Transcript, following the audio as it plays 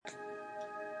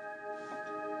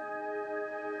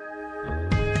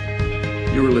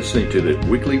You are listening to the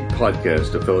weekly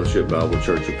podcast of Fellowship Bible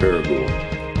Church of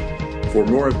Paragould. For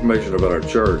more information about our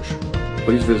church,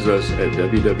 please visit us at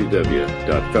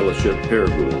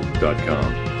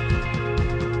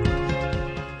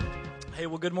www.fellowshipparagould.com. Hey,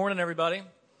 well, good morning, everybody.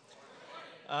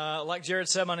 Like Jared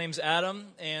said, my name's Adam,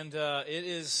 and it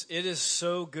is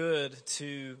so good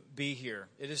to be here.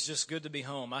 It is just good to be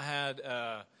home. I had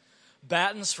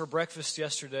battens for breakfast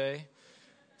yesterday,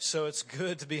 so it's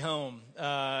good to be home.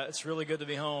 It's really good to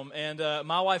be home. And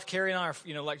my wife, Carrie, and I are,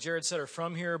 like Jared said, are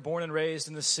from here, born and raised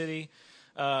in this city,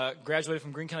 graduated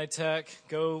from Greene County Tech.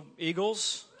 Go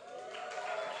Eagles.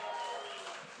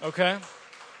 Okay.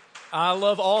 I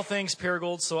love all things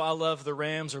Paragould, so I love the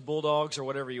Rams or Bulldogs or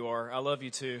whatever you are. I love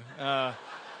you too.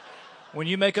 When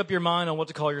you make up your mind on what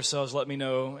to call yourselves, let me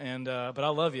know. But I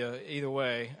love you either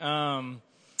way.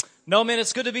 No, man,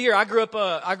 it's good to be here. I grew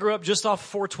up just off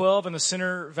 412 in the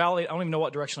Center Valley. I don't even know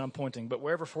what direction I'm pointing, but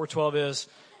wherever 412 is,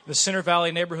 the Center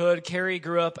Valley neighborhood. Carrie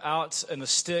grew up out in the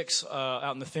sticks,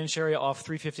 out in the Finch area off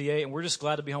 358, and we're just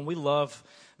glad to be home. We love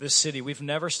this city. We've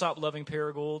never stopped loving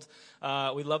Paragould.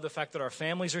 We love the fact that our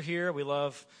families are here. We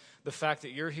love the fact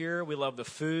that you're here. We love the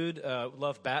food. We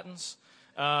love battens.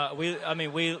 We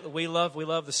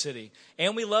love the city,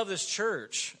 and we love this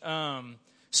church.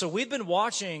 So we've been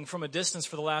watching from a distance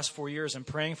for the last 4 years and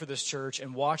praying for this church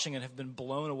and watching and have been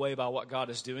blown away by what God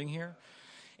is doing here.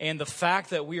 And the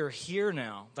fact that we are here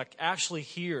now, like actually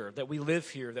here, that we live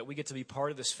here, that we get to be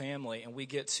part of this family and we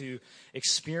get to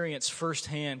experience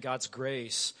firsthand God's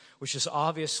grace, which is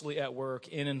obviously at work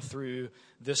in and through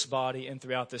this body and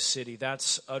throughout this city.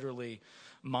 That's utterly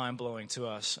mind-blowing to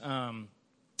us.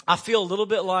 I feel a little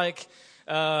bit like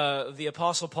the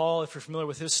Apostle Paul, if you're familiar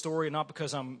with his story, not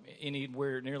because I'm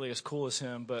anywhere nearly as cool as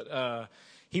him, but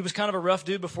he was kind of a rough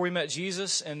dude before he met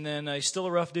Jesus, and then he's still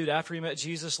a rough dude after he met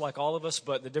Jesus, like all of us,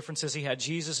 but the difference is he had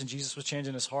Jesus, and Jesus was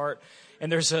changing his heart.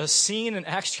 And there's a scene in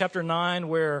Acts chapter 9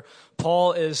 where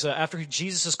Paul is, after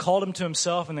Jesus has called him to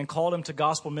himself and then called him to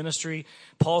gospel ministry,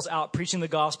 Paul's out preaching the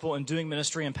gospel and doing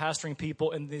ministry and pastoring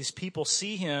people, and these people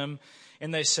see him,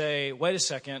 and they say, wait a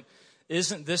second,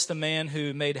 isn't this the man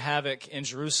who made havoc in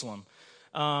Jerusalem?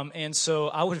 And so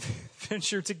I would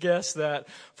venture to guess that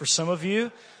for some of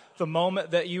you, the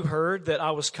moment that you heard that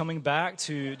I was coming back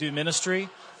to do ministry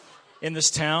in this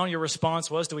town, your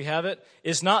response was, do we have it?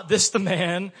 Is not this the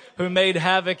man who made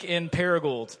havoc in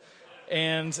Paragould?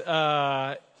 And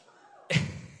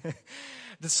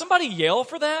did somebody yell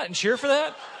for that and cheer for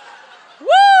that?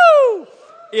 Woo!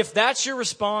 If that's your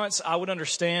response, I would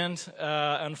understand.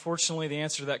 Unfortunately, the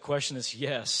answer to that question is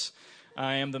yes.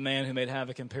 I am the man who made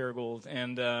havoc in Paragould.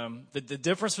 And the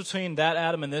difference between that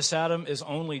Adam and this Adam is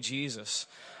only Jesus.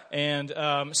 And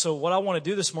so what I want to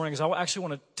do this morning is I actually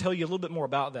want to tell you a little bit more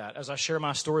about that as I share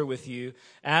my story with you,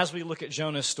 as we look at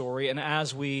Jonah's story and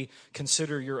as we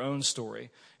consider your own story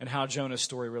and how Jonah's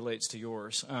story relates to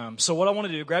yours. So what I want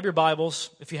to do, grab your Bibles,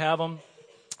 if you have them,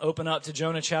 open up to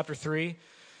Jonah chapter 3.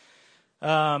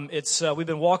 We've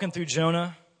been walking through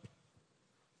Jonah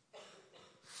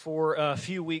for a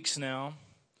few weeks now,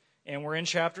 and we're in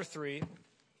chapter 3.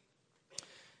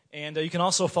 And you can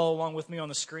also follow along with me on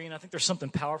the screen. I think there's something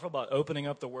powerful about opening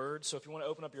up the Word. So if you want to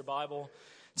open up your Bible,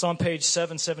 it's on page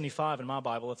 775 in my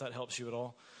Bible, if that helps you at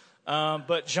all.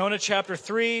 But Jonah chapter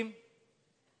 3,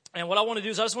 and what I want to do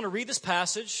is I just want to read this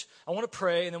passage. I want to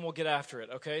pray, and then we'll get after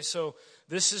it. Okay, so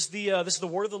this is the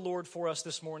word of the Lord for us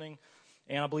this morning.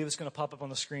 And I believe it's going to pop up on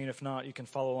the screen. If not, you can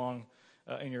follow along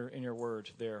in your word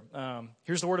there.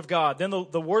 Here's the word of God. Then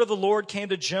the word of the Lord came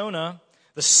to Jonah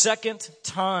the second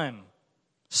time,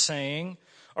 saying,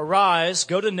 "Arise,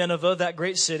 go to Nineveh, that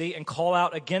great city, and call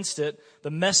out against it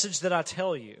the message that I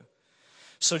tell you."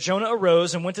 So Jonah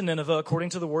arose and went to Nineveh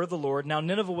according to the word of the Lord. Now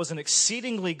Nineveh was an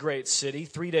exceedingly great city,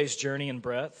 3 days' journey in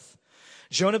breadth.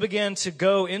 Jonah began to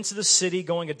go into the city,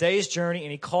 going a day's journey,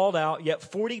 and he called out, "Yet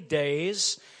 40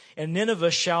 days, and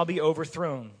Nineveh shall be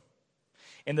overthrown."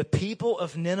 And the people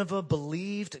of Nineveh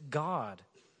believed God.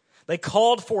 They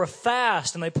called for a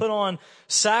fast, and they put on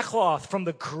sackcloth from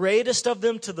the greatest of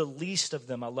them to the least of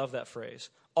them. I love that phrase.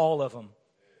 All of them.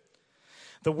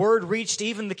 The word reached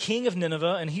even the king of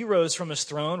Nineveh, and he rose from his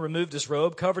throne, removed his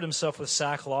robe, covered himself with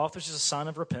sackcloth, which is a sign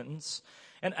of repentance,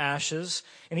 and ashes.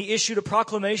 And he issued a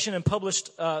proclamation and published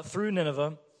through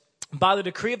Nineveh, "By the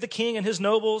decree of the king and his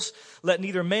nobles, let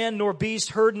neither man nor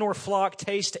beast, herd nor flock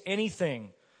taste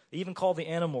anything." They even called the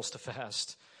animals to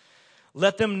fast.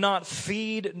 "Let them not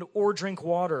feed or drink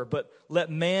water, but let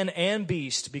man and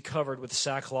beast be covered with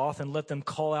sackcloth, and let them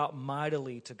call out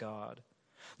mightily to God.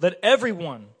 Let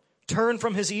everyone turn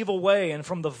from his evil way and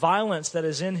from the violence that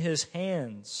is in his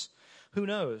hands. Who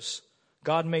knows?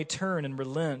 God may turn and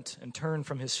relent and turn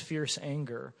from his fierce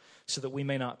anger so that we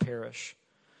may not perish.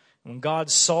 When God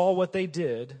saw what they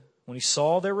did, when he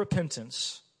saw their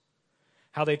repentance,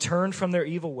 how they turned from their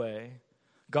evil way,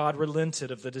 God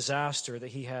relented of the disaster that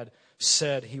he had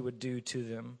said he would do to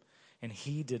them, and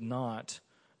he did not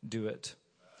do it.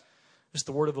 This is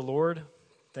the word of the Lord.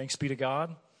 Thanks be to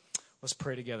God. Let's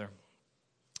pray together.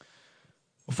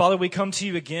 Well, Father, we come to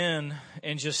you again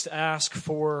and just ask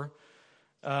for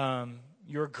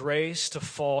your grace to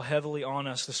fall heavily on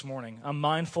us this morning. I'm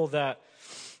mindful that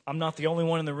I'm not the only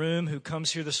one in the room who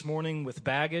comes here this morning with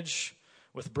baggage,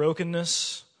 with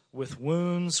brokenness, with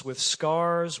wounds, with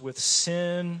scars, with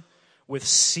sin, with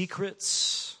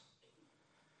secrets.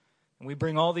 And we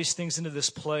bring all these things into this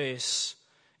place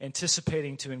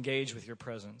anticipating to engage with your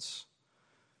presence.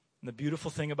 And the beautiful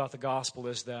thing about the gospel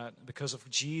is that because of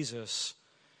Jesus,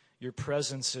 your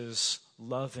presence is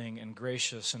loving and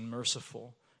gracious and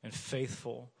merciful and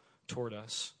faithful toward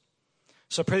us.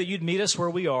 So I pray that you'd meet us where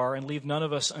we are and leave none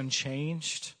of us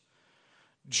unchanged.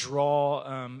 Draw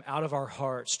out of our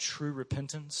hearts true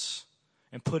repentance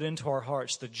and put into our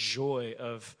hearts the joy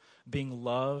of being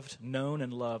loved, known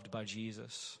and loved by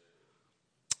Jesus.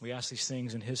 We ask these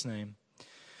things in his name.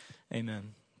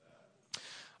 Amen.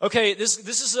 Okay, this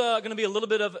is going to be a little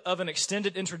bit of an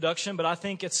extended introduction, but I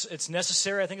think it's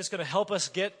necessary. I think it's going to help us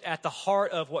get at the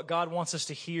heart of what God wants us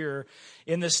to hear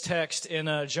in this text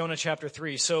in Jonah chapter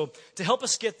 3. So to help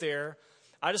us get there,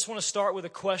 I just want to start with a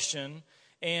question,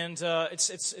 and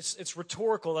it's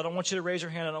rhetorical. I don't want you to raise your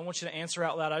hand. I don't want you to answer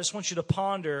out loud. I just want you to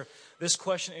ponder this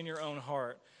question in your own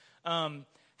heart.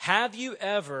 Have you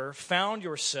ever found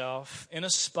yourself in a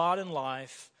spot in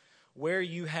life where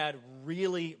you had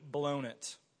really blown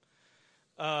it?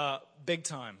 Big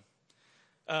time.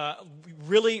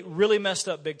 Really messed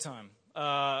up big time.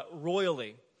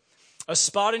 Royally. A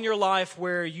spot in your life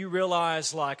where you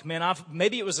realize, like, man,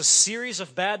 maybe it was a series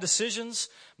of bad decisions.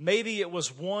 Maybe it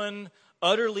was one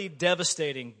utterly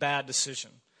devastating bad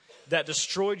decision that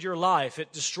destroyed your life.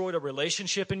 It destroyed a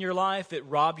relationship in your life. It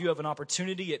robbed you of an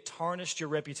opportunity. It tarnished your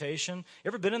reputation. You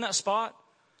ever been in that spot?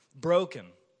 Broken.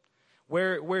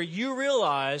 Where you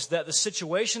realize that the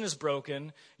situation is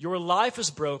broken, your life is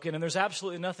broken, and there's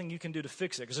absolutely nothing you can do to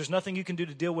fix it, because there's nothing you can do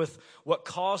to deal with what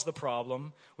caused the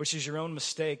problem, which is your own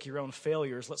mistake, your own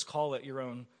failures. Let's call it your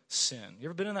own sin. You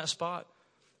ever been in that spot?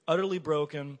 Utterly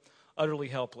broken, utterly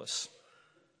helpless.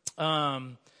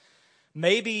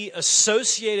 Maybe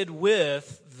associated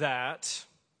with that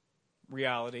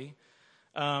reality,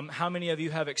 how many of you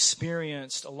have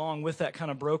experienced, along with that kind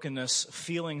of brokenness,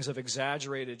 feelings of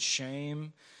exaggerated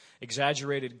shame,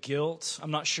 exaggerated guilt?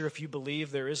 I'm not sure if you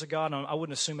believe there is a God. I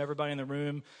wouldn't assume everybody in the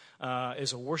room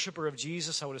is a worshiper of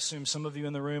Jesus. I would assume some of you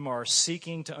in the room are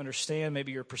seeking to understand.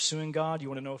 Maybe you're pursuing God. You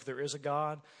want to know if there is a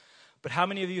God. But how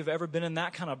many of you have ever been in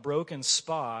that kind of broken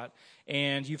spot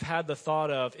and you've had the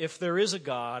thought of, if there is a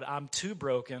God, I'm too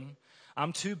broken,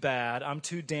 I'm too bad, I'm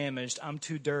too damaged, I'm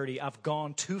too dirty, I've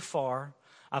gone too far,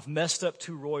 I've messed up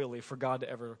too royally for God to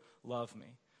ever love me,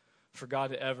 for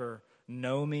God to ever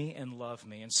know me and love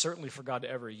me, and certainly for God to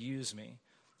ever use me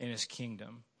in his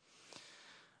kingdom.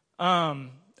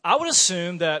 I would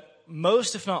assume that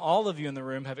most, if not all of you in the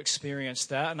room have experienced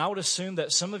that, and I would assume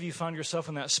that some of you find yourself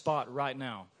in that spot right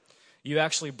now. You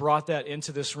actually brought that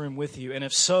into this room with you, and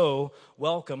if so,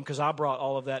 welcome, because I brought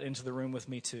all of that into the room with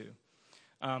me too.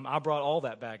 I brought all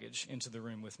that baggage into the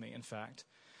room with me, in fact.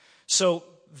 So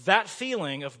that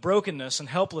feeling of brokenness and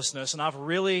helplessness, and I've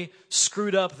really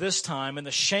screwed up this time, and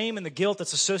the shame and the guilt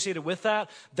that's associated with that,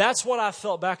 that's what I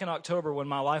felt back in October when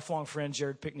my lifelong friend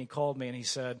Jared Pickney called me and he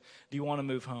said, "Do you want to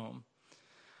move home?"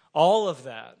 All of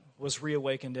that was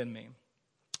reawakened in me.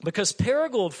 Because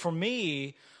Paragould, for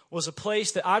me, was a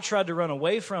place that I tried to run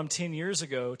away from 10 years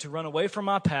ago, to run away from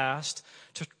my past,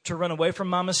 to run away from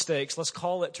my mistakes. Let's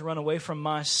call it to run away from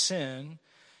my sin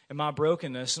and my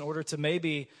brokenness in order to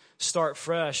maybe start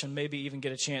fresh and maybe even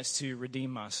get a chance to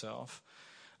redeem myself.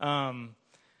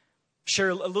 Share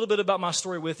a little bit about my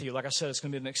story with you. Like I said, it's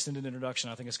going to be an extended introduction.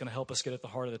 I think it's going to help us get at the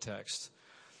heart of the text.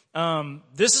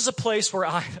 This is a place where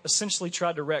I essentially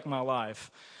tried to wreck my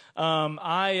life.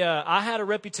 I had a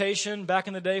reputation back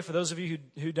in the day, for those of you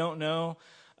who don't know,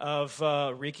 of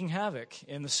wreaking havoc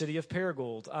in the city of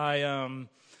Paragould.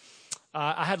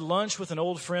 I had lunch with an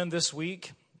old friend this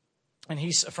week, and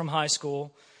he's from high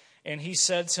school, and he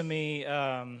said to me,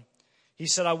 he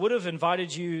said, "I would have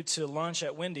invited you to lunch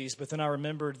at Wendy's, but then I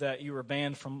remembered that you were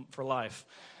banned for life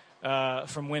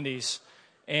from Wendy's."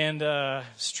 And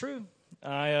it's true.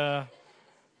 I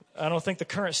don't think the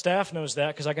current staff knows that,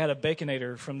 because I got a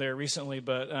Baconator from there recently,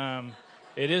 but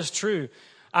it is true.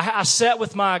 I sat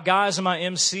with my guys and my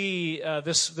MC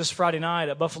this Friday night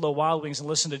at Buffalo Wild Wings and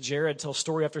listened to Jared tell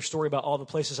story after story about all the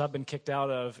places I've been kicked out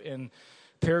of in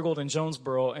Paragould and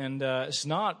Jonesboro, and it's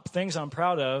not things I'm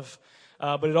proud of,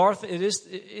 but it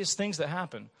is things that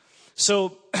happen.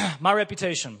 So my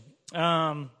reputation,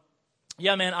 man,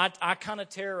 I kind of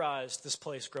terrorized this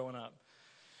place growing up.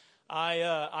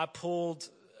 I pulled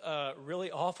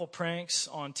really awful pranks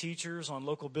on teachers, on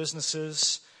local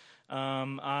businesses.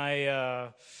 I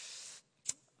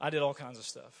did all kinds of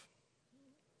stuff.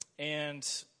 And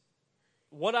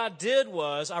what I did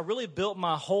was I really built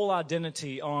my whole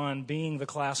identity on being the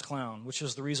class clown, which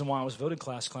is the reason why I was voted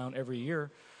class clown every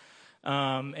year.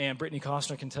 And Brittany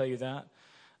Costner can tell you that.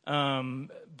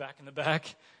 Back in the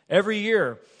back. Every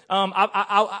year.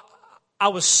 I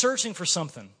was searching for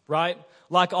something, right?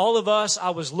 Like all of us,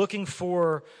 I was looking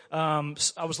for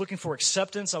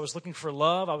acceptance. I was looking for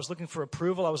love. I was looking for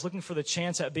approval. I was looking for the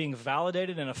chance at being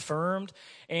validated and affirmed.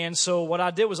 And so what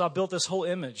I did was I built this whole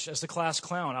image as the class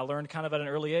clown. I learned kind of at an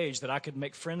early age that I could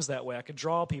make friends that way. I could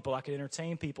draw people. I could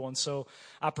entertain people. And so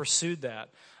I pursued that.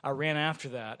 I ran after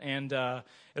that. And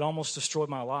it almost destroyed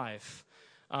my life.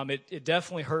 It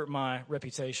definitely hurt my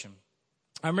reputation.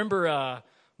 I remember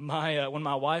when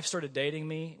my wife started dating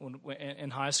me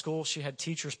in high school, she had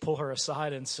teachers pull her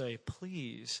aside and say,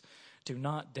 "Please do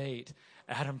not date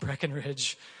Adam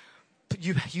Breckenridge.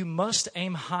 You must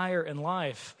aim higher in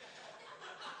life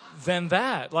than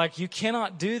that. Like, you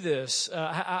cannot do this."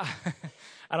 I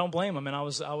don't blame him, and I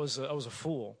was a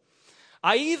fool.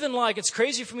 I even it's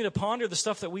crazy for me to ponder the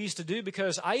stuff that we used to do,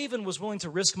 because I even was willing to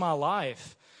risk my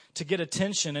life to get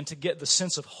attention and to get the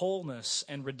sense of wholeness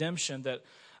and redemption that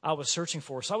I was searching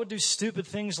for. So I would do stupid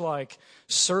things like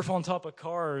surf on top of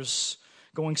cars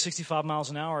going 65 miles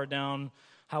an hour down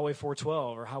Highway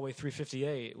 412 or Highway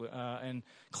 358 and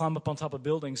climb up on top of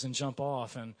buildings and jump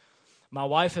off. And my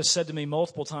wife has said to me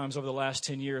multiple times over the last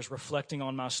 10 years, reflecting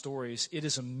on my stories, "It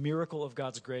is a miracle of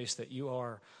God's grace that you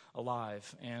are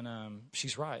alive." And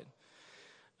she's right.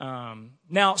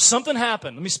 Now, something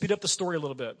happened. Let me speed up the story a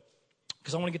little bit,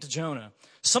 because I want to get to Jonah.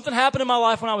 Something happened in my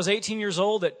life when I was 18 years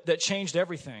old that changed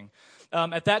everything.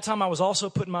 At that time, I was also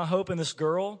putting my hope in this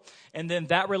girl, and then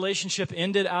that relationship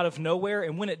ended out of nowhere.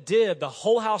 And when it did, the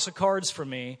whole house of cards for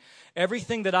me,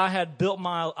 everything that I had built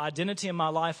my identity and my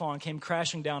life on, came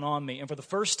crashing down on me. And for the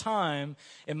first time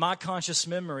in my conscious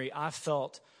memory, I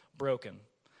felt broken.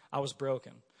 I was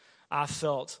broken. I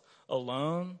felt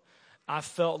alone. I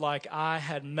felt like I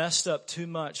had messed up too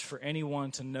much for anyone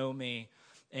to know me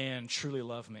and truly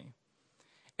love me.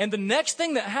 And the next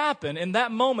thing that happened in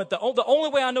that moment, the only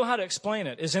way I know how to explain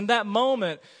it is in that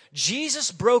moment,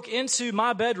 Jesus broke into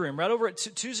my bedroom right over at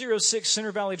 206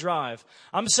 Center Valley Drive.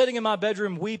 I'm sitting in my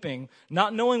bedroom weeping,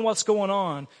 not knowing what's going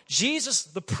on.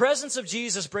 The presence of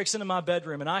Jesus breaks into my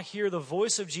bedroom, and I hear the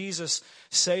voice of Jesus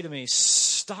say to me,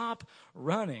 "Stop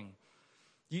running.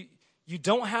 You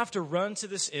don't have to run to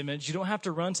this image. You don't have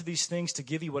to run to these things to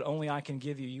give you what only I can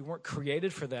give you. You weren't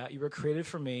created for that. You were created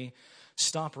for me.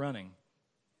 Stop running."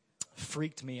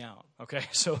 Freaked me out. Okay,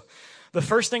 so the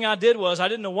first thing I did was I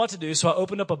didn't know what to do, so I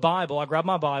opened up a Bible. I grabbed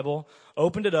my Bible,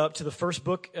 opened it up to the first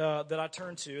book that I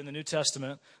turned to in the New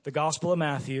Testament, the Gospel of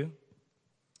Matthew.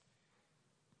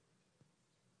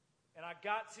 And I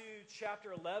got to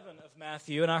chapter 11 of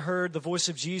Matthew, and I heard the voice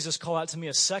of Jesus call out to me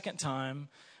a second time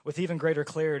with even greater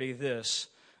clarity this.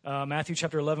 Matthew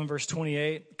chapter 11, verse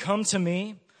 28. "Come to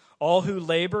me, all who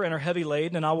labor and are heavy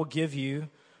laden, and I will give you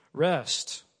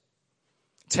rest.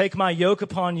 Take my yoke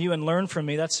upon you and learn from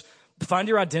me." That's find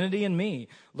your identity in me.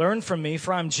 "Learn from me,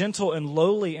 for I am gentle and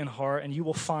lowly in heart, and you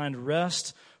will find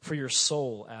rest for your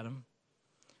soul," Adam.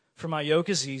 "For my yoke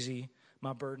is easy,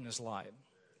 my burden is light."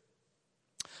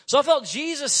 So I felt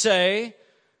Jesus say,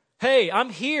 "Hey, I'm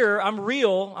here, I'm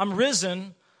real, I'm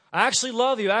risen. I actually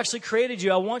love you, I actually created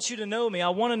you, I want you to know me, I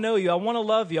want to know you, I want to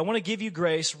love you, I want to give you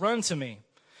grace, run to me."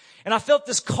 And I felt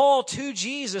this call to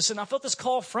Jesus, and I felt this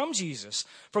call from Jesus.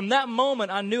 From that moment,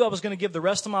 I knew I was going to give the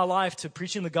rest of my life to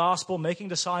preaching the gospel, making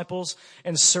disciples,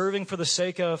 and serving for the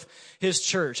sake of His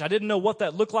church. I didn't know what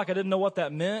that looked like. I didn't know what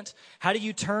that meant. How do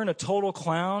you turn a total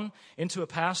clown into a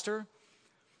pastor?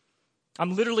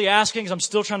 I'm literally asking, because I'm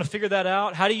still trying to figure that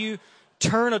out. How do you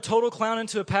turn a total clown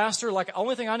into a pastor? The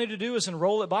only thing I need to do is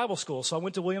enroll at Bible school. So I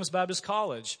went to Williams Baptist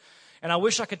College. And I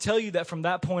wish I could tell you that from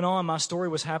that point on, my story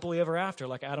was happily ever after.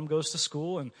 Like, Adam goes to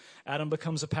school, and Adam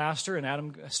becomes a pastor, and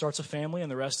Adam starts a family, and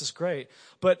the rest is great.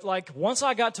 But once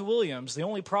I got to Williams, the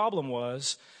only problem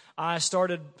was I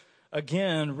started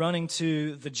again running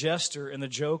to the jester and the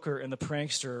joker and the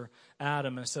prankster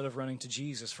Adam instead of running to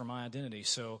Jesus for my identity.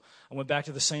 So I went back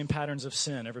to the same patterns of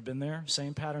sin. Ever been there?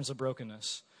 Same patterns of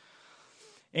brokenness.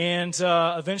 And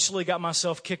eventually got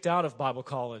myself kicked out of Bible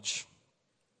college.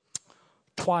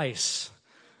 Twice.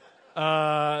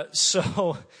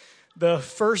 So the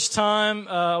first time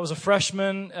I was a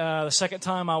freshman, the second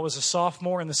time I was a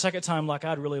sophomore, and the second time like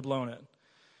I'd really blown it.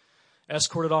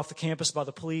 Escorted off the campus by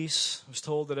the police. I was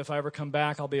told that if I ever come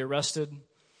back, I'll be arrested.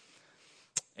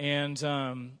 And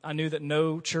I knew that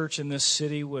no church in this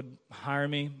city would hire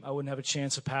me. I wouldn't have a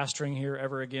chance of pastoring here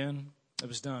ever again. It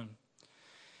was done.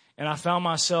 And I found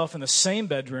myself in the same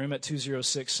bedroom at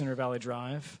 206 Center Valley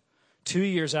Drive 2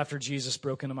 years after Jesus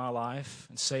broke into my life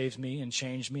and saved me and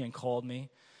changed me and called me.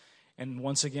 And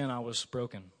once again, I was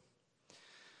broken.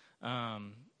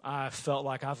 I felt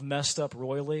like I've messed up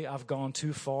royally. I've gone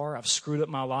too far. I've screwed up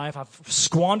my life. I've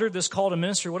squandered this call to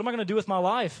ministry. What am I going to do with my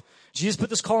life? Jesus put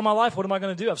this call in my life. What am I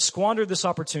going to do? I've squandered this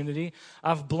opportunity.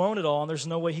 I've blown it all, and there's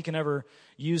no way he can ever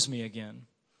use me again.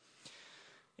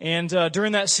 And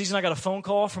during that season, I got a phone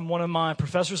call from one of my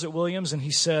professors at Williams, and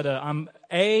he said, I'm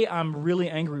really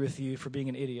angry with you for being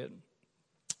an idiot.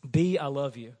 B, I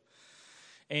love you.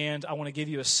 And I want to give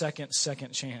you a second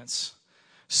chance.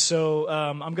 So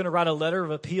I'm going to write a letter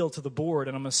of appeal to the board,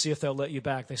 and I'm going to see if they'll let you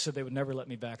back. They said they would never let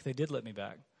me back. They did let me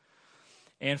back.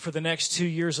 And for the next 2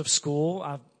 years of school,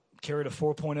 I carried a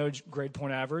 4.0 grade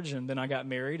point average, and then I got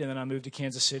married, and then I moved to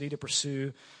Kansas City to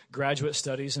pursue graduate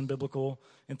studies in biblical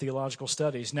and theological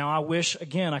studies. Now, I wish,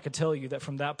 again, I could tell you that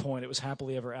from that point, it was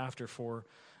happily ever after for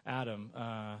Adam.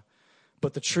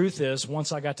 But the truth is,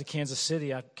 once I got to Kansas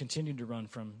City, I continued to run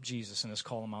from Jesus and his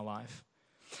call in my life.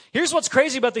 Here's what's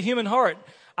crazy about the human heart.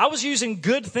 I was using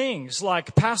good things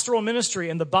like pastoral ministry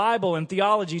and the Bible and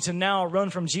theology to now run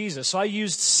from Jesus. So I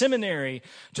used seminary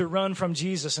to run from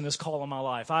Jesus and his call in my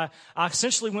life. I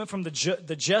essentially went from the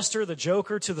jester, the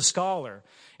joker, to the scholar.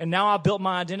 And now I built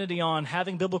my identity on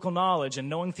having biblical knowledge and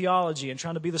knowing theology and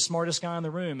trying to be the smartest guy in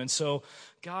the room. And so,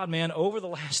 God, man, over the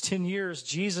last 10 years,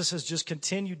 Jesus has just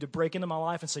continued to break into my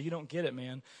life and say, you don't get it,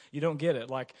 man. You don't get it.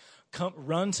 Like, come,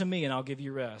 run to me and I'll give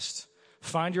you rest.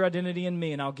 Find your identity in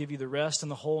me, and I'll give you the rest and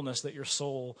the wholeness that your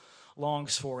soul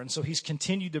longs for. And so he's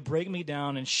continued to break me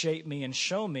down and shape me and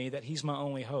show me that he's my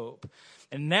only hope.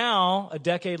 And now, a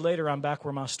decade later, I'm back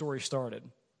where my story started.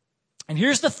 And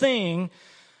here's the thing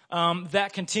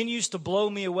that continues to blow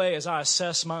me away as I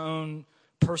assess my own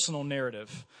personal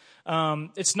narrative.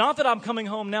 It's not that I'm coming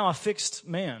home now a fixed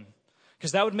man,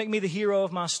 because that would make me the hero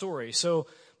of my story. So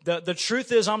The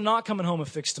truth is, I'm not coming home a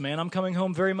fixed man. I'm coming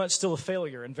home very much still a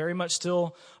failure and very much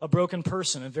still a broken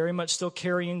person and very much still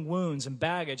carrying wounds and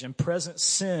baggage and present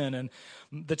sin. And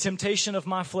the temptation of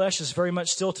my flesh is very much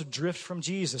still to drift from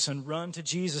Jesus and run to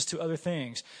Jesus to other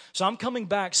things. So I'm coming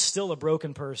back still a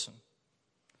broken person.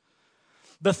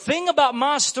 The thing about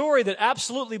my story that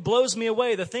absolutely blows me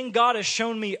away, the thing God has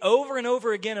shown me over and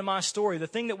over again in my story, the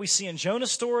thing that we see in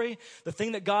Jonah's story, the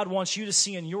thing that God wants you to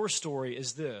see in your story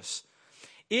is this.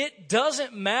 It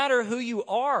doesn't matter who you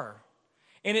are,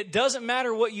 and it doesn't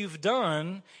matter what you've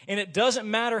done, and it doesn't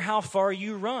matter how far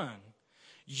you run.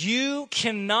 You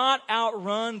cannot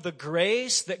outrun the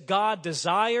grace that God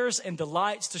desires and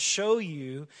delights to show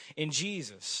you in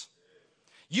Jesus.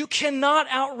 You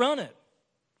cannot outrun it.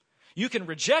 You can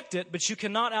reject it, but you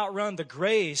cannot outrun the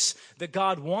grace that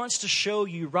God wants to show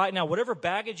you right now. Whatever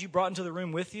baggage you brought into the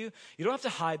room with you, you don't have to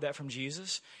hide that from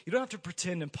Jesus. You don't have to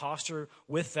pretend and posture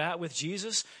with that with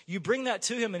Jesus. You bring that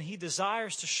to him, and he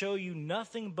desires to show you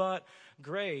nothing but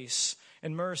grace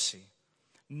and mercy.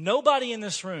 Nobody in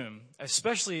this room,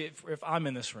 especially if I'm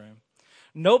in this room,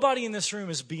 nobody in this room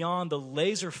is beyond the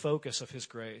laser focus of his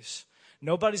grace.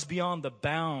 Nobody's beyond the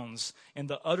bounds and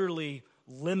the utterly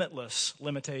limitless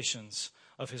limitations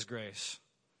of his grace.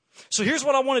 So here's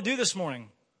what I want to do this morning.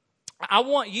 I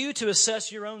want you to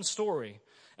assess your own story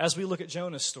as we look at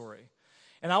Jonah's story.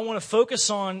 And I want to focus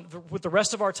on, with the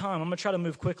rest of our time, I'm going to try to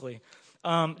move quickly,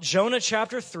 Jonah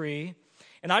chapter 3.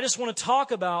 And I just want to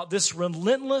talk about this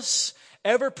relentless,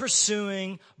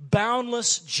 ever-pursuing,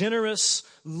 boundless, generous,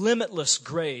 limitless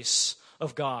grace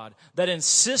of God that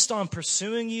insists on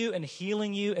pursuing you and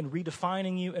healing you and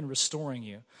redefining you and restoring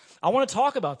you. I want to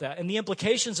talk about that and the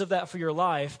implications of that for your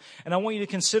life, and I want you to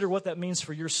consider what that means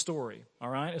for your story, all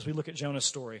right, as we look at Jonah's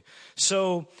story.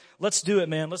 So let's do it,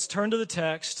 man. Let's turn to the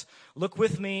text. Look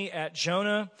with me at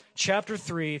Jonah chapter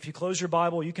 3. If you close your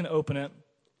Bible, you can open it,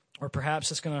 or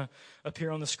perhaps it's going to appear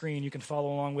on the screen. You can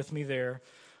follow along with me there.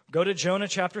 Go to Jonah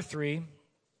chapter 3,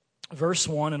 verse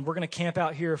 1, and we're going to camp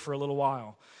out here for a little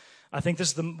while. I think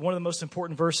this is one of the most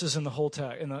important verses in the whole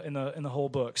text, in the whole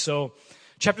book. So,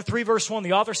 chapter 3, verse 1,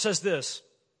 the author says this.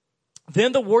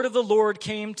 Then the word of the Lord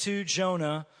came to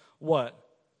Jonah, what?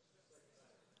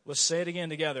 Let's say it again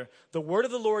together. The word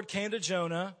of the Lord came to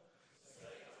Jonah,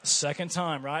 The second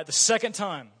time, right? The second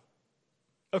time.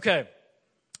 Okay.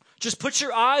 Just put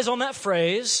your eyes on that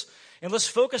phrase, and let's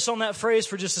focus on that phrase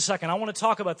for just a second. I want to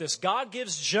talk about this. God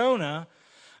gives Jonah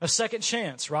a second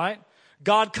chance, right?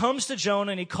 God comes to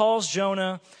Jonah, and he calls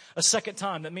Jonah a second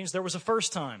time. That means there was a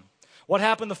first time. What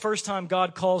happened the first time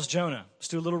God calls Jonah? Let's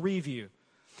do a little review.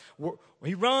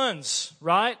 He runs,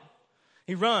 right?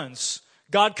 He runs.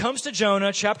 God comes to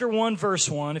Jonah, chapter 1, verse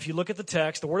 1. If you look at the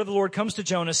text, the word of the Lord comes to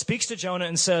Jonah, speaks to Jonah,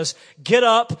 and says, get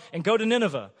up and go to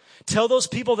Nineveh. Tell those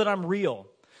people that I'm real.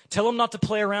 Tell them not to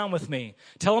play around with me.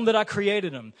 Tell them that I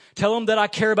created them. Tell them that I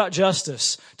care about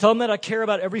justice. Tell them that I care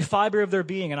about every fiber of their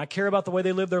being, and I care about the way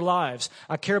they live their lives.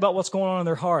 I care about what's going on in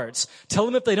their hearts. Tell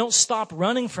them if they don't stop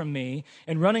running from me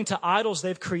and running to idols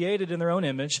they've created in their own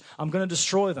image, I'm going to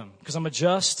destroy them because I'm a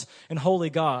just and holy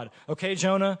God. Okay,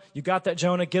 Jonah, you got that,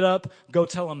 Jonah. Get up, go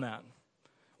tell them that.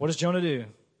 What does Jonah do?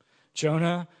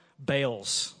 Jonah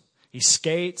bails. He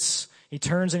skates. He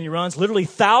turns and he runs literally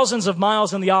thousands of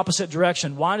miles in the opposite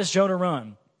direction. Why does Jonah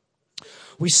run?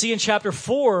 We see in chapter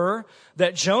 4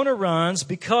 that Jonah runs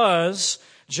because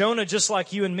Jonah, just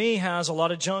like you and me, has a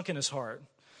lot of junk in his heart.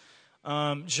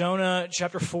 Jonah,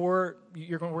 chapter 4,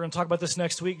 we're going to talk about this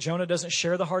next week. Jonah doesn't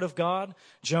share the heart of God.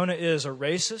 Jonah is a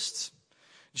racist.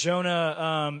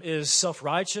 Jonah is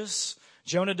self-righteous.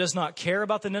 Jonah does not care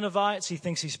about the Ninevites. He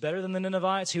thinks he's better than the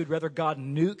Ninevites. He would rather God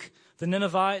nuke the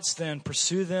Ninevites than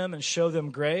pursue them and show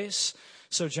them grace.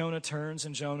 So Jonah turns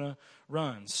and Jonah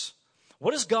runs.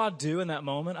 What does God do in that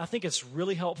moment? I think it's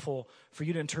really helpful for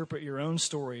you to interpret your own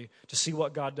story to see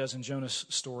what God does in Jonah's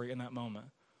story in that moment.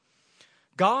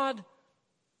 God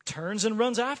turns and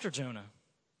runs after Jonah.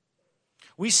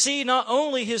 We see not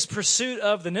only his pursuit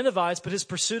of the Ninevites, but his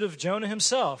pursuit of Jonah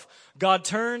himself. God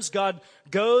turns, God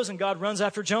goes, and God runs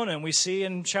after Jonah. And we see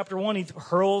in chapter 1, he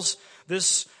hurls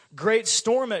this great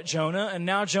storm at Jonah, and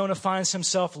now Jonah finds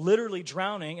himself literally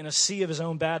drowning in a sea of his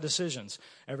own bad decisions.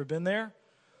 Ever been there?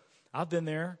 I've been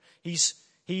there. He's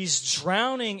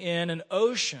drowning in an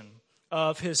ocean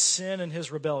of his sin and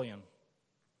his rebellion.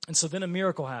 And so then a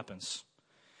miracle happens.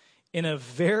 In a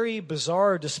very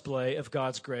bizarre display of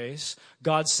God's grace,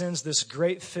 God sends this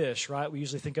great fish, right? We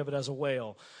usually think of it as a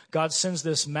whale. God sends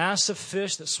this massive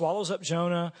fish that swallows up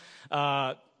Jonah.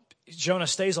 Jonah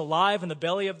stays alive in the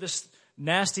belly of this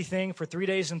nasty thing for 3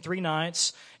 days and 3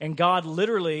 nights. And God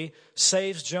literally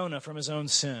saves Jonah from his own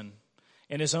sin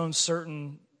and his own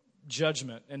certain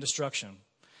judgment and destruction.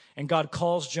 And God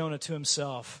calls Jonah to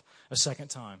himself a second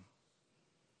time.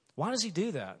 Why does he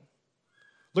do that?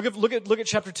 Look at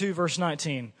chapter 2, verse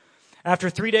 19. After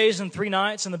 3 days and 3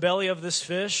 nights in the belly of this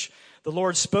fish, the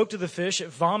Lord spoke to the fish. It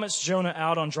vomits Jonah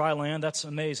out on dry land. That's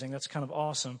amazing. That's kind of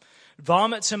awesome. It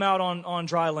vomits him out on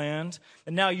dry land.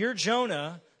 And now you're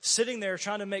Jonah sitting there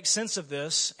trying to make sense of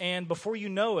this. And before you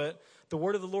know it, the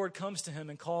word of the Lord comes to him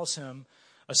and calls him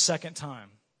a second time.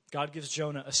 God gives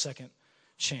Jonah a second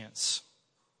chance.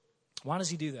 Why does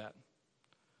he do that?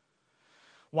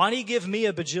 Why do he give me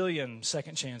a bajillion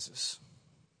second chances?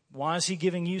 Why is he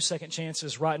giving you second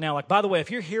chances right now? Like, by the way, if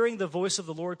you're hearing the voice of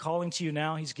the Lord calling to you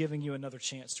now, he's giving you another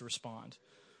chance to respond.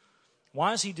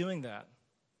 Why is he doing that?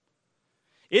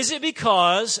 Is it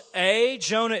because, A,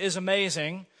 Jonah is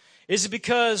amazing? Is it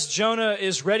because Jonah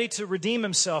is ready to redeem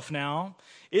himself now?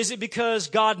 Is it because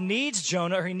God needs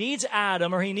Jonah, or he needs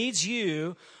Adam, or he needs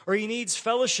you, or he needs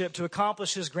fellowship to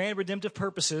accomplish his grand redemptive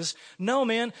purposes? No,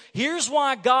 man. Here's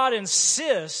why God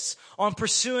insists on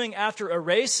pursuing after a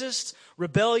racist,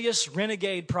 rebellious,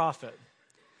 renegade prophet.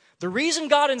 The reason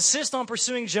God insists on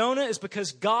pursuing Jonah is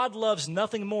because God loves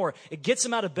nothing more. It gets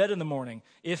him out of bed in the morning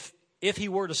if he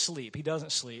were to sleep. He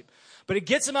doesn't sleep. But it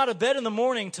gets him out of bed in the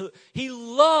morning. He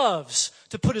loves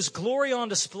to put his glory on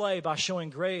display by showing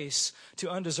grace to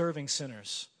undeserving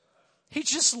sinners. He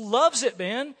just loves it,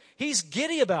 man. He's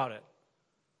giddy about it.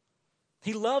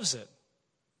 He loves it.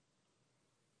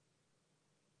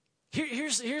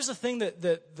 Here's the thing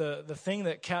the thing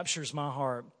that captures my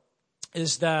heart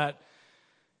is that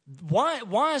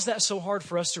why is that so hard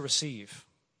for us to receive?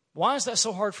 Why is that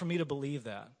so hard for me to believe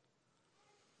that?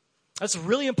 That's a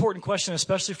really important question,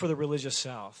 especially for the religious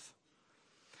South.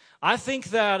 I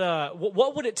think that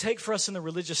what would it take for us in the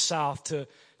religious South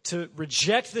to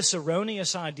reject this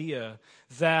erroneous idea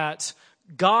that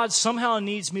God somehow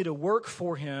needs me to work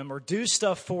for him or do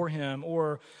stuff for him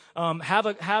or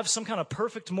have some kind of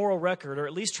perfect moral record, or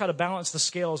at least try to balance the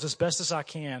scales as best as I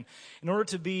can in order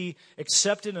to be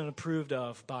accepted and approved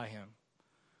of by him.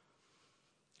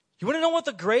 You want to know what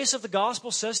the grace of the gospel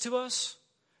says to us?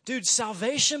 Dude,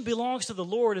 salvation belongs to the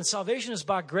Lord, and salvation is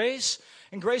by grace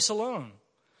and grace alone.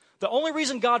 The only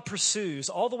reason God pursues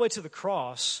all the way to the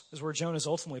cross, is where Jonah is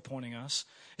ultimately pointing us,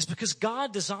 is because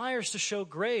God desires to show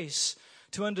grace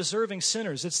to undeserving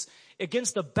sinners. It's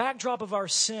against the backdrop of our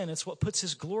sin. It's what puts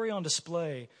his glory on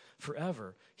display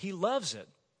forever. He loves it.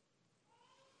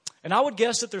 And I would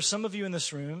guess that there's some of you in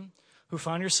this room who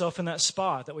find yourself in that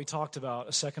spot that we talked about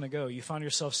a second ago. You find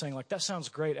yourself saying, like, that sounds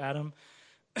great, Adam,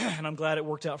 and I'm glad it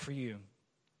worked out for you.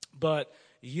 But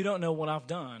you don't know what I've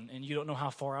done, and you don't know how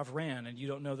far I've ran, and you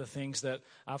don't know the things that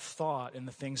I've thought and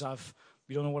the things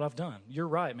you don't know what I've done. You're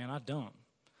right, man, I don't.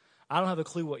 I don't have a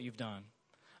clue what you've done.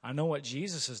 I know what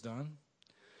Jesus has done.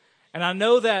 And I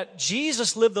know that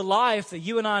Jesus lived the life that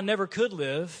you and I never could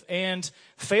live and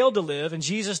failed to live. And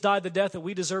Jesus died the death that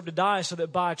we deserve to die so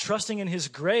that by trusting in his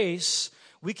grace,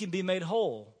 we can be made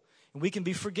whole and we can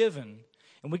be forgiven.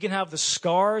 And we can have the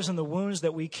scars and the wounds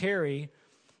that we carry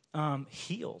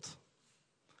healed.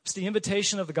 It's the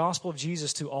invitation of the gospel of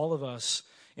Jesus to all of us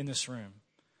in this room.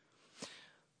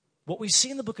 What we see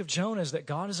in the book of Jonah is that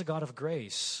God is a God of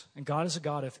grace and God is a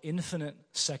God of infinite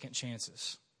second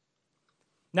chances.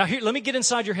 Now, here, let me get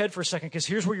inside your head for a second, because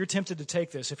here's where you're tempted to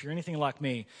take this if you're anything like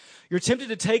me. You're tempted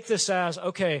to take this as,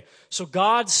 okay, so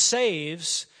God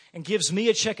saves and gives me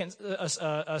a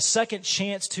second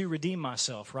chance to redeem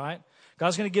myself, right?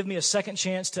 God's going to give me a second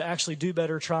chance to actually do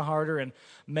better, try harder, and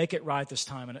make it right this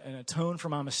time and atone for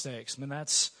my mistakes. I mean,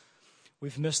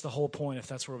 we've missed the whole point if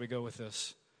that's where we go with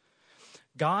this.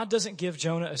 God doesn't give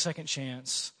Jonah a second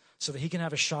chance so that he can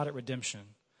have a shot at redemption.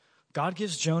 God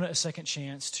gives Jonah a second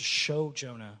chance to show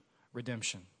Jonah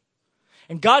redemption.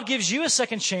 And God gives you a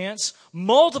second chance,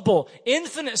 multiple,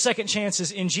 infinite second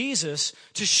chances in Jesus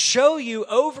to show you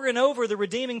over and over the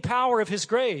redeeming power of his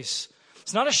grace.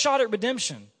 It's not a shot at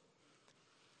redemption.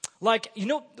 Like, you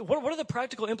know, what are the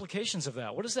practical implications of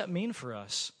that? What does that mean for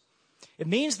us? It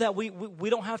means that we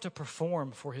don't have to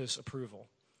perform for his approval.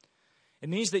 It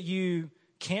means that you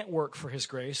can't work for his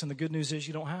grace, and the good news is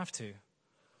you don't have to.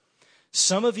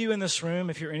 Some of you in this room,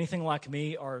 if you're anything like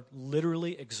me, are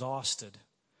literally exhausted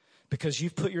because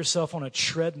you've put yourself on a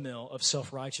treadmill of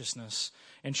self-righteousness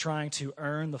and trying to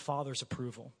earn the Father's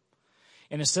approval.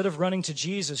 And instead of running to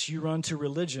Jesus, you run to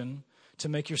religion to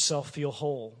make yourself feel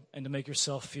whole and to make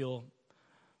yourself feel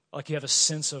like you have a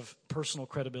sense of personal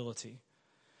credibility.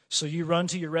 So you run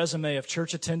to your resume of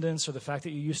church attendance, or the fact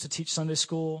that you used to teach Sunday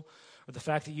school, or the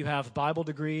fact that you have Bible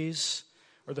degrees,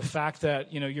 or the fact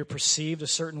that, you know, you're perceived a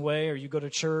certain way, or you go to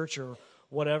church or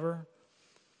whatever.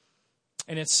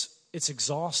 And it's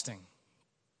exhausting.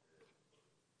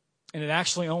 And it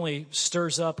actually only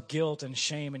stirs up guilt and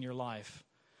shame in your life.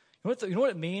 You know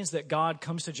what it means that God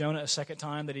comes to Jonah a second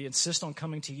time, that he insists on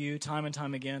coming to you time and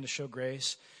time again to show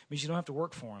grace? It means you don't have to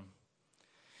work for him.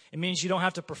 It means you don't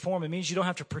have to perform. It means you don't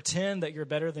have to pretend that you're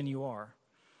better than you are.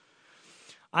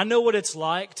 I know what it's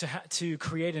like to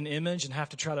create an image and have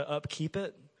to try to upkeep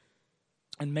it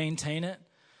and maintain it.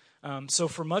 So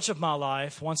for much of my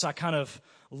life, once I kind of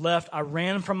left, I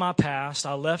ran from my past.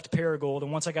 I left Paragould,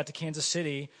 and once I got to Kansas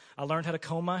City, I learned how to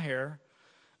comb my hair.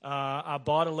 I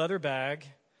bought a leather bag.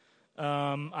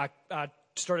 I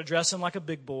started dressing like a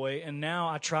big boy, and now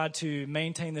I tried to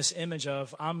maintain this image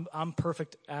of I'm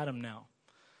perfect Adam now.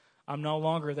 I'm no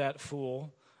longer that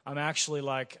fool. I'm actually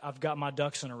like I've got my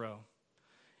ducks in a row.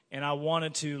 And I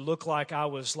wanted to look like I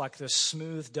was like this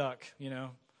smooth duck, you know,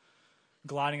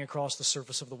 gliding across the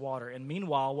surface of the water. And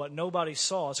meanwhile, what nobody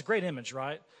saw, it's a great image,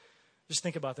 right? Just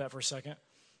think about that for a second.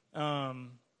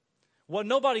 What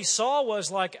nobody saw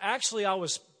was like actually I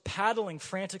was paddling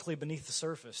frantically beneath the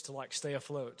surface to like stay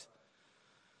afloat.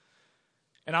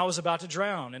 And I was about to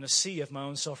drown in a sea of my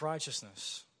own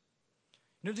self-righteousness.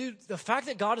 You know, dude, the fact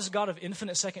that God is a God of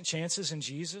infinite second chances in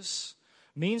Jesus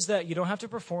means that you don't have to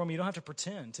perform, you don't have to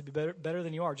pretend to be better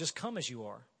than you are. Just come as you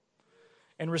are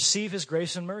and receive his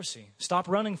grace and mercy. Stop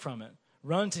running from it.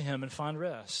 Run to him and find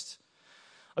rest.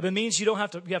 It means you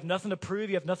have nothing to prove,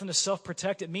 you have nothing to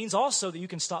self-protect. It means also that you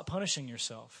can stop punishing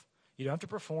yourself. You don't have to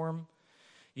perform,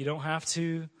 you don't have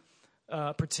to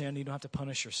pretend, you don't have to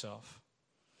punish yourself.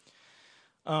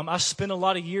 I spent a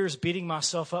lot of years beating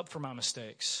myself up for my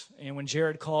mistakes. And when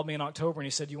Jared called me in October and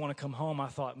he said, "You want to come home?" I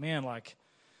thought, man, like,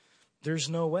 there's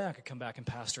no way I could come back and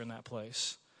pastor in that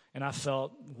place. And I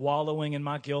felt wallowing in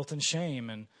my guilt and shame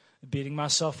and beating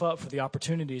myself up for the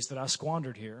opportunities that I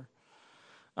squandered here.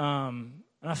 And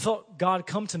I felt God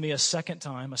come to me a second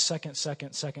time, a second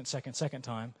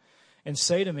time, and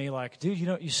say to me, like, dude,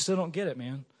 you still don't get it,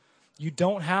 man. You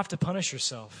don't have to punish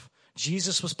yourself.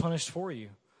 Jesus was punished for you.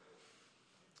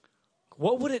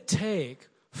 What would it take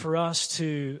for us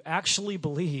to actually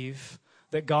believe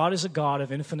that God is a God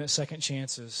of infinite second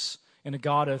chances and a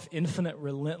God of infinite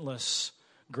relentless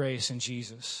grace in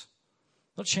Jesus?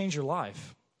 It'll change your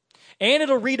life. And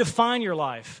it'll redefine your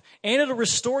life. And it'll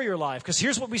restore your life. Because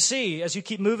here's what we see as you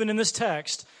keep moving in this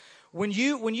text. When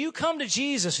you come to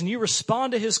Jesus and you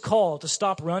respond to his call to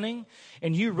stop running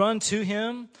and you run to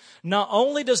him, not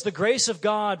only does the grace of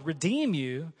God redeem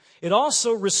you, it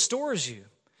also restores you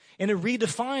and it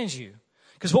redefines you.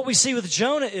 Because what we see with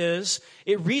Jonah is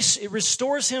it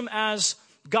restores him as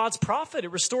God's prophet.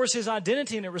 It restores his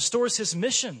identity and it restores his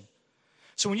mission.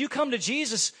 So when you come to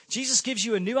Jesus, Jesus gives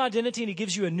you a new identity and he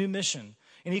gives you a new mission.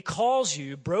 And he calls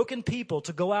you, broken people,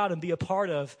 to go out and be a part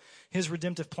of his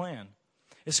redemptive plan.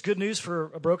 It's good news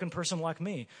for a broken person like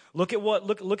me. Look at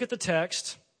the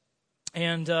text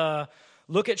and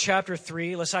look at chapter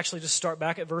 3. Let's actually just start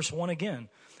back at verse 1 again.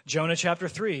 Jonah chapter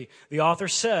 3. The author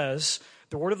says,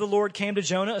 the word of the Lord came to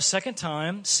Jonah a second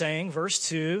time, saying, verse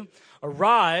 2,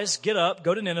 arise, get up,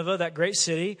 go to Nineveh, that great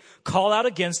city, call out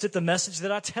against it the message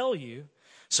that I tell you.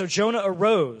 So Jonah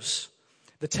arose.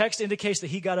 The text indicates that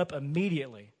he got up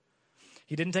immediately.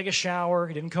 He didn't take a shower.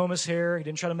 He didn't comb his hair. He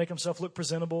didn't try to make himself look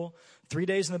presentable. 3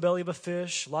 days in the belly of a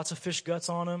fish, lots of fish guts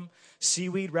on him,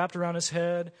 seaweed wrapped around his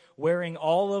head, wearing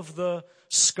all of the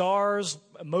scars,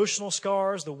 emotional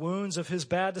scars, the wounds of his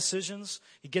bad decisions.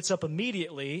 He gets up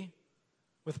immediately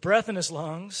with breath in his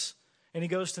lungs, and he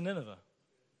goes to Nineveh.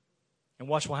 And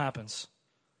watch what happens.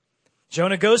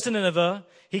 Jonah goes to Nineveh.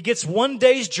 He gets 1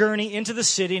 day's journey into the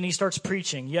city and he starts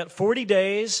preaching. Yet 40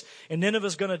 days and Nineveh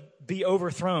is going to be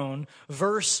overthrown.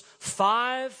 Verse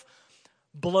 5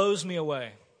 blows me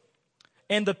away.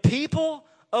 And the people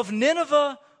of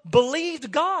Nineveh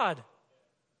believed God.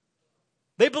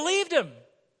 They believed him.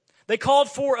 They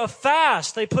called for a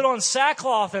fast. They put on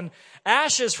sackcloth and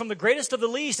ashes from the greatest of the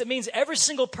least. It means every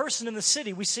single person in the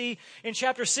city. We see in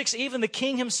chapter 6, even the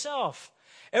king himself.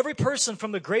 Every person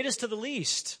from the greatest to the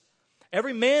least,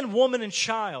 every man, woman, and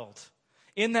child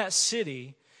in that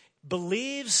city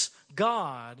believes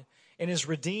God and is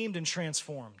redeemed and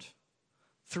transformed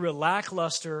through a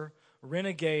lackluster,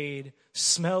 renegade,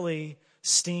 smelly,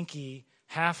 stinky,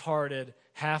 half-hearted,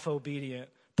 half-obedient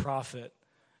prophet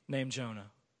named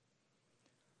Jonah.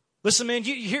 Listen, man,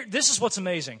 this is what's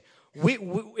amazing.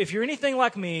 If you're anything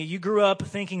like me, you grew up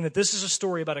thinking that this is a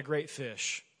story about a great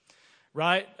fish.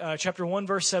 Right? Chapter 1,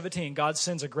 verse 17, God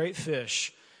sends a great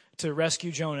fish to rescue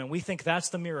Jonah. And we think that's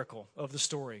the miracle of the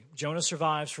story. Jonah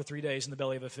survives for 3 days in the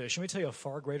belly of a fish. Let me tell you a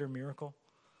far greater miracle.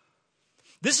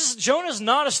 Jonah's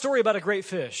not a story about a great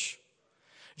fish.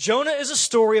 Jonah is a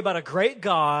story about a great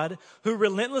God who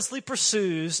relentlessly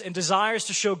pursues and desires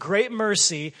to show great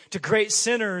mercy to great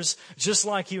sinners just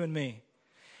like you and me.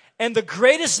 And the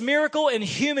greatest miracle in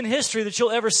human history that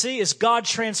you'll ever see is God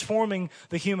transforming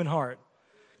the human heart.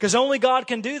 Because only God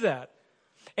can do that.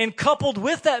 And coupled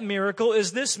with that miracle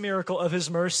is this miracle of his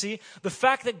mercy. The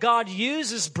fact that God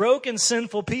uses broken,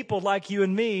 sinful people like you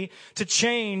and me to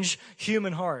change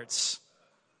human hearts.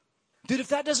 Dude, if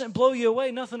that doesn't blow you away,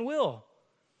 nothing will.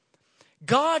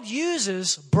 God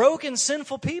uses broken,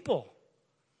 sinful people.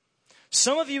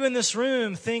 Some of you in this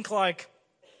room think like,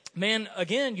 man,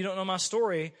 again, you don't know my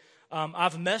story.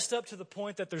 I've messed up to the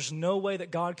point that there's no way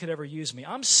that God could ever use me.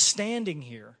 I'm standing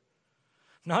here.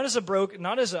 I am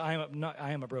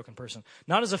a broken person.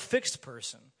 Not as a fixed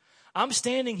person. I'm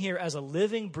standing here as a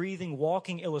living, breathing,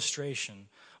 walking illustration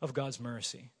of God's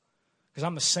mercy. Because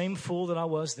I'm the same fool that I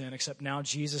was then, except now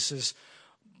Jesus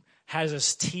has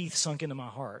his teeth sunk into my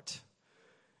heart.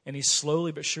 And he's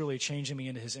slowly but surely changing me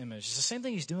into his image. It's the same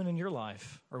thing he's doing in your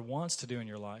life, or wants to do in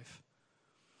your life.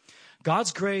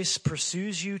 God's grace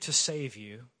pursues you to save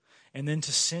you, and then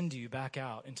to send you back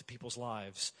out into people's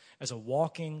lives as a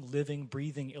walking, living,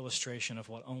 breathing illustration of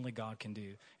what only God can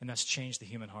do, and that's change the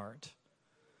human heart.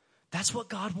 That's what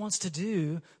God wants to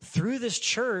do through this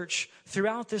church,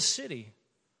 throughout this city.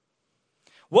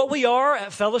 What we are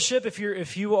at Fellowship,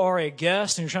 if you are a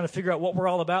guest and you're trying to figure out what we're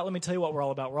all about, let me tell you what we're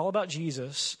all about. We're all about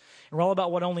Jesus, and we're all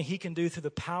about what only he can do through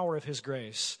the power of his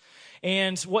grace.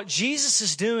 And what Jesus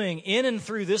is doing in and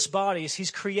through this body is he's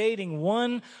creating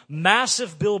one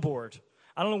massive billboard.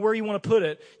 I don't know where you want to put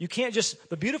it. You can't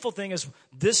the beautiful thing is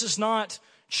this is not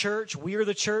church. We are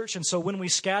the church. And so when we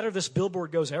scatter, this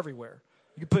billboard goes everywhere.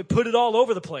 You can put it all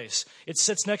over the place. It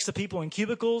sits next to people in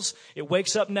cubicles. It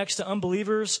wakes up next to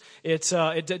unbelievers.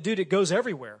 It goes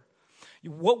everywhere.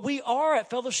 What we are at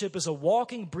Fellowship is a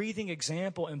walking, breathing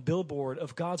example and billboard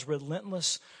of God's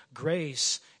relentless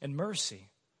grace and mercy.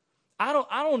 I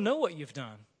don't know what you've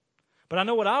done, but I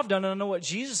know what I've done, and I know what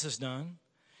Jesus has done.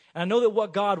 And I know that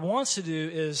what God wants to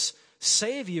do is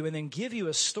save you and then give you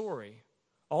a story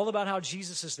all about how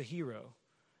Jesus is the hero.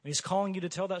 And he's calling you to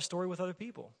tell that story with other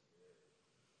people.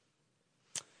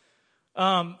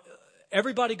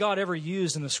 everybody God ever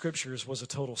used in the scriptures was a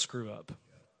total screw-up.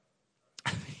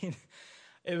 I mean,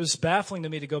 it was baffling to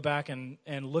me to go back and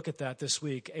look at that this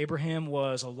week. Abraham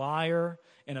was a liar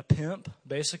and a pimp,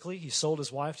 basically. He sold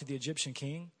his wife to the Egyptian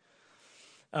king.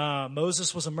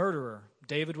 Moses was a murderer.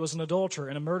 David was an adulterer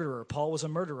and a murderer. Paul was a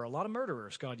murderer. A lot of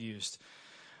murderers God used.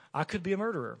 I could be a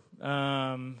murderer.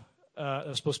 That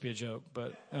was supposed to be a joke,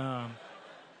 but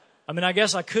I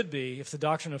guess I could be if the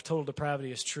doctrine of total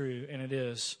depravity is true, and it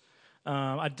is.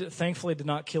 Thankfully did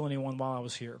not kill anyone while I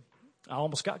was here. I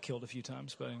almost got killed a few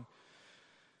times, but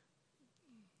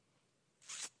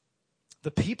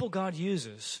the people God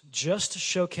uses just to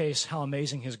showcase how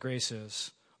amazing His grace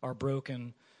is are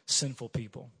broken, sinful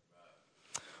people.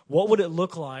 What would it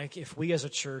look like if we as a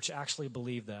church actually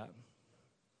believed that?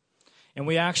 And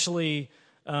we actually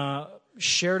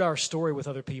shared our story with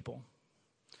other people.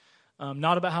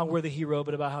 Not about how we're the hero,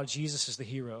 but about how Jesus is the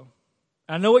hero.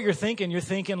 I know what you're thinking. You're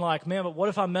thinking like, man, but what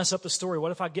if I mess up the story?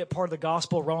 What if I get part of the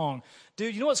gospel wrong?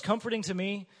 Dude, you know what's comforting to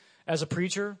me as a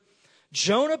preacher?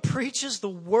 Jonah preaches the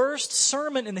worst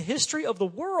sermon in the history of the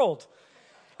world.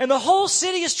 And the whole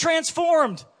city is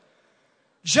transformed.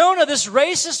 Jonah, this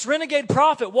racist renegade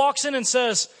prophet, walks in and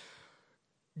says,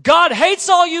 God hates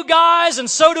all you guys, and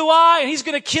so do I, and He's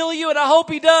going to kill you, and I hope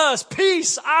He does.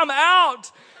 Peace, I'm out.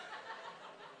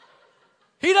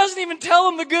 He doesn't even tell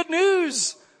them the good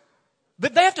news.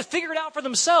 But they have to figure it out for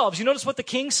themselves. You notice what the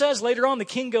king says later on? The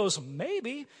king goes,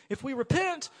 maybe if we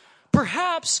repent,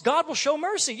 perhaps God will show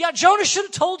mercy. Yeah, Jonah should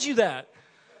have told you that.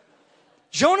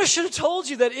 Jonah should have told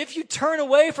you that if you turn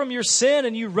away from your sin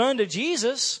and you run to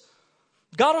Jesus,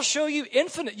 God will show you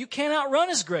infinite. You can't outrun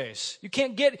His grace. You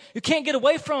can't get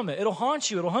away from it. It'll haunt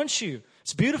you. It'll hunt you.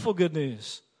 It's beautiful good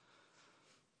news.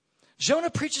 Jonah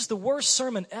preaches the worst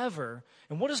sermon ever.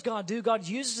 And what does God do? God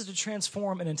uses it to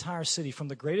transform an entire city from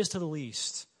the greatest to the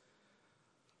least,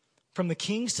 from the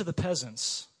kings to the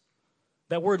peasants.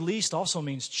 That word least also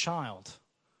means child.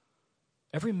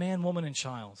 Every man, woman, and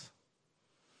child.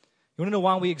 You want to know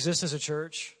why we exist as a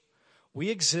church? We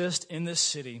exist in this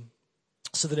city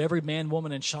so that every man,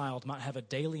 woman, and child might have a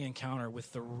daily encounter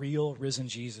with the real risen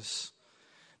Jesus.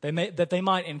 That they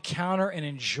might encounter and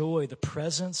enjoy the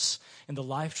presence and the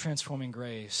life-transforming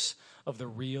grace of the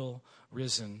real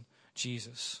risen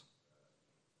Jesus.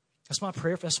 That's my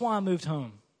prayer. That's why I moved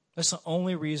home. That's the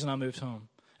only reason I moved home.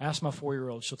 Ask my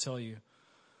 4-year-old. She'll tell you.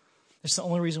 It's the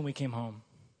only reason we came home.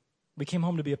 We came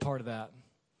home to be a part of that.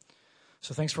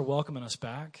 So thanks for welcoming us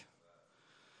back.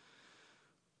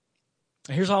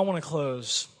 And here's how I want to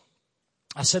close.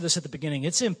 I said this at the beginning.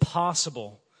 It's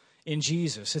impossible in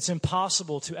Jesus. It's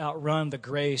impossible to outrun the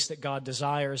grace that God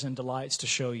desires and delights to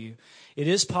show you. It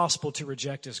is possible to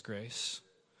reject His grace.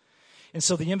 And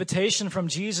so the invitation from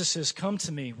Jesus is, come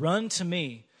to me, run to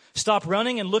me. Stop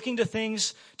running and looking to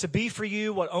things to be for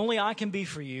you what only I can be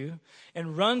for you,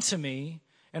 and run to me,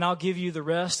 and I'll give you the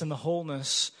rest and the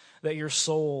wholeness that your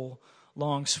soul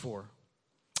longs for.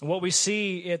 And what we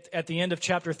see at the end of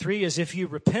chapter 3 is if you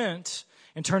repent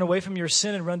and turn away from your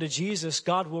sin and run to Jesus,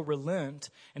 God will relent,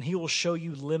 and He will show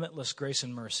you limitless grace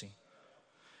and mercy.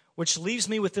 Which leaves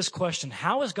me with this question: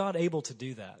 how is God able to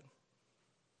do that?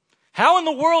 How in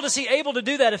the world is He able to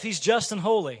do that if He's just and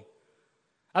holy?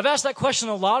 I've asked that question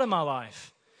a lot in my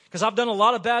life because I've done a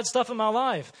lot of bad stuff in my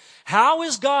life. How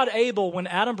is God able, when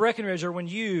Adam Breckenridge or when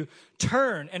you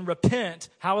turn and repent,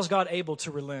 how is God able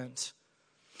to relent?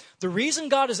 The reason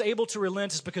God is able to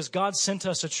relent is because God sent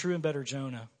us a true and better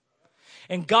Jonah.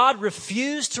 And God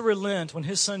refused to relent when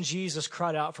His Son Jesus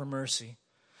cried out for mercy.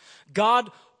 God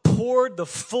poured the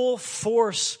full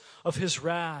force of His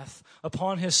wrath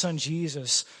upon His Son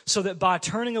Jesus, so that by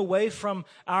turning away from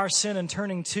our sin and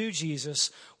turning to Jesus,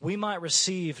 we might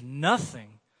receive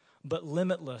nothing but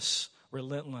limitless,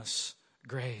 relentless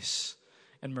grace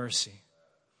and mercy.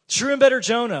 True and better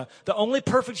Jonah, the only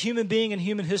perfect human being in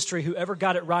human history who ever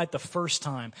got it right the first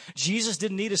time. Jesus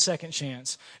didn't need a second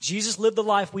chance. Jesus lived the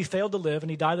life we failed to live, and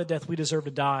He died the death we deserve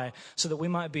to die so that we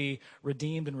might be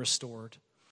redeemed and restored.